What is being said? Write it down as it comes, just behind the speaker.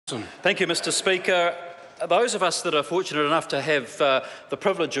Thank you, Mr. Speaker. Those of us that are fortunate enough to have the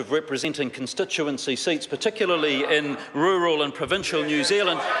privilege of representing constituency seats, particularly in rural and provincial New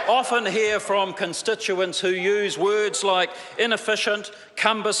Zealand, often hear from constituents who use words like inefficient,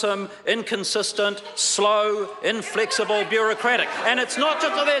 cumbersome, inconsistent, slow, inflexible, bureaucratic. And it's not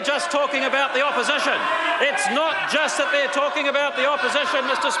just that they're just talking about the opposition. It's not just that they're talking about the opposition,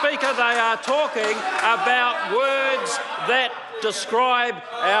 Mr. Speaker. They are talking about words that describe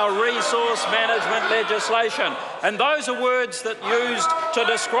our resource management legislation. And those are words that used to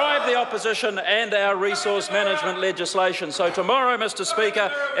describe the opposition and our resource management legislation. So tomorrow, Mr.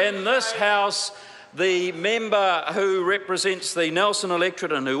 Speaker, in this House, the member who represents the Nelson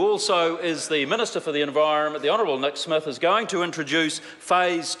electorate and who also is the Minister for the Environment, the Honourable Nick Smith, is going to introduce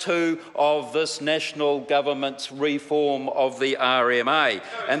phase 2 of this national government's reform of the RMA.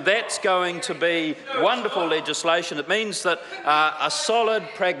 And that's going to be wonderful legislation. It means that a solid,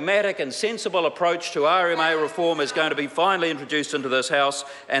 pragmatic and sensible approach to RMA reform is going to be finally introduced into this House,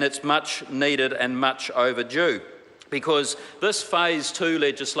 and it's much needed and much overdue. Because this phase 2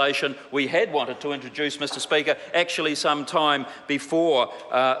 legislation we had wanted to introduce, Mr. Speaker, actually some time before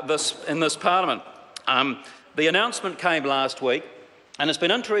in this Parliament. The announcement came last week, and it's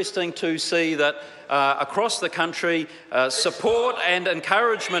been interesting to see that across the country, support and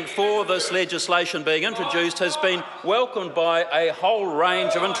encouragement for this legislation being introduced has been welcomed by a whole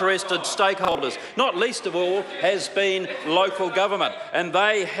range of interested stakeholders. Not least of all has been local government, and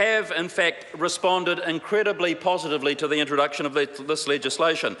they have in fact responded incredibly positively to the introduction of this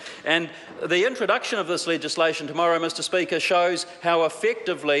legislation. And the introduction of this legislation tomorrow, Mr. Speaker, shows how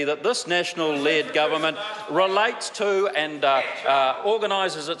effectively that this national-led government relates to and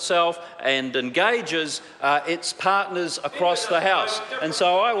organises itself and engages its partners across the House. And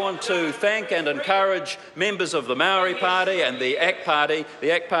so I want to thank and encourage members of the Maori Party and the ACT Party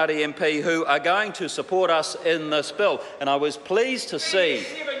MP who are going to support us in this bill. And I was pleased to see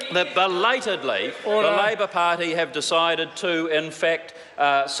that belatedly the Labor Party have decided to, in fact,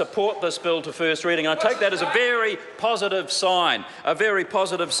 support this bill to first reading. I take that as a very positive sign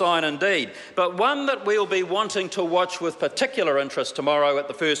indeed. But one that we'll be wanting to watch with particular interest tomorrow at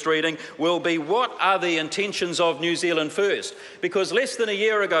the first reading will be what are the intentions of New Zealand First. Because less than a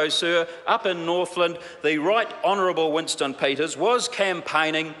year ago, sir, up in Northland, the Right Honourable Winston Peters was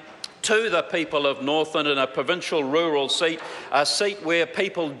campaigning to the people of Northland in a provincial rural seat, a seat where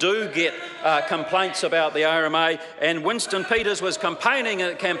people do get complaints about the RMA, and Winston Peters was campaigning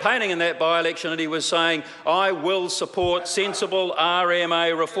in that by-election, and he was saying, I will support sensible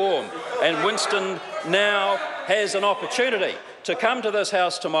RMA reform. And Winston now has an opportunity to come to this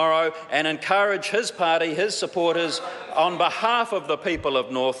House tomorrow and encourage his party, his supporters, on behalf of the people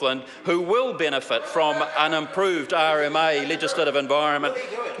of Northland who will benefit from an improved RMA legislative environment.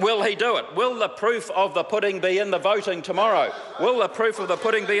 Will he do it? Will the proof of the pudding be in the voting tomorrow? Will the proof of the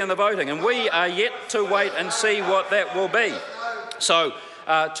pudding be in the voting? And we are yet to wait and see what that will be. So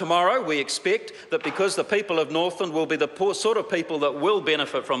tomorrow we expect that because the people of Northland will be the sort of people that will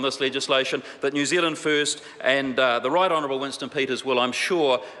benefit from this legislation, that New Zealand First and the Right Honourable Winston Peters will, I'm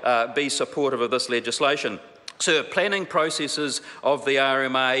sure, be supportive of this legislation. Sir, planning processes of the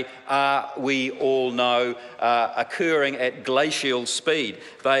RMA are, we all know, occurring at glacial speed.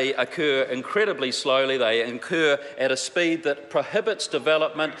 They occur incredibly slowly, they occur at a speed that prohibits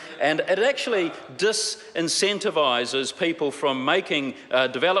development, and it actually disincentivises people from making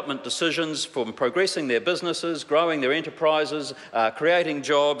development decisions, from progressing their businesses, growing their enterprises, creating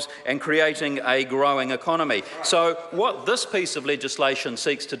jobs and creating a growing economy. So what this piece of legislation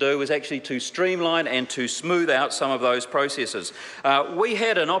seeks to do is actually to streamline and to smooth out some of those processes. We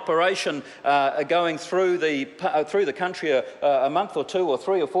had an operation going through the country a month or two or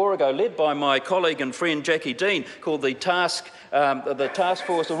 3 or 4 ago, led by my colleague and friend Jackie Dean, called the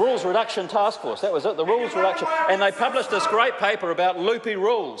Rules Reduction Task Force. That was it, the Rules Reduction. And they published this great paper about loopy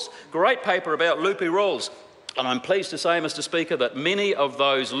rules. And I'm pleased to say, Mr. Speaker, that many of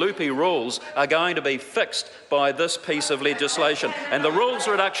those loopy rules are going to be fixed by this piece of legislation. And the Rules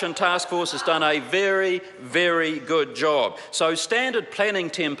Reduction Task Force has done a very, very good job. So standard planning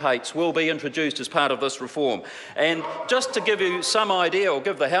templates will be introduced as part of this reform. And just to give you some idea, or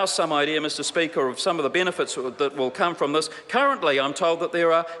give the House some idea, Mr. Speaker, of some of the benefits that will come from this, currently I'm told that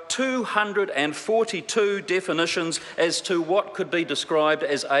there are 242 definitions as to what could be described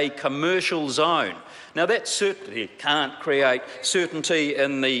as a commercial zone. Now, that certainly can't create certainty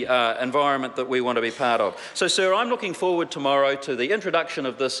in the environment that we want to be part of. So, sir, I'm looking forward tomorrow to the introduction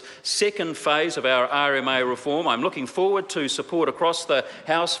of this second phase of our RMA reform. I'm looking forward to support across the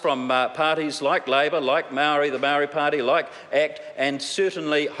House from parties like Labor, like Maori, the Maori Party, like ACT, and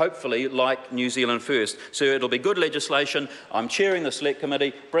certainly, hopefully, like New Zealand First. So it'll be good legislation. I'm chairing the Select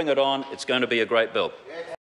Committee. Bring it on. It's going to be a great bill.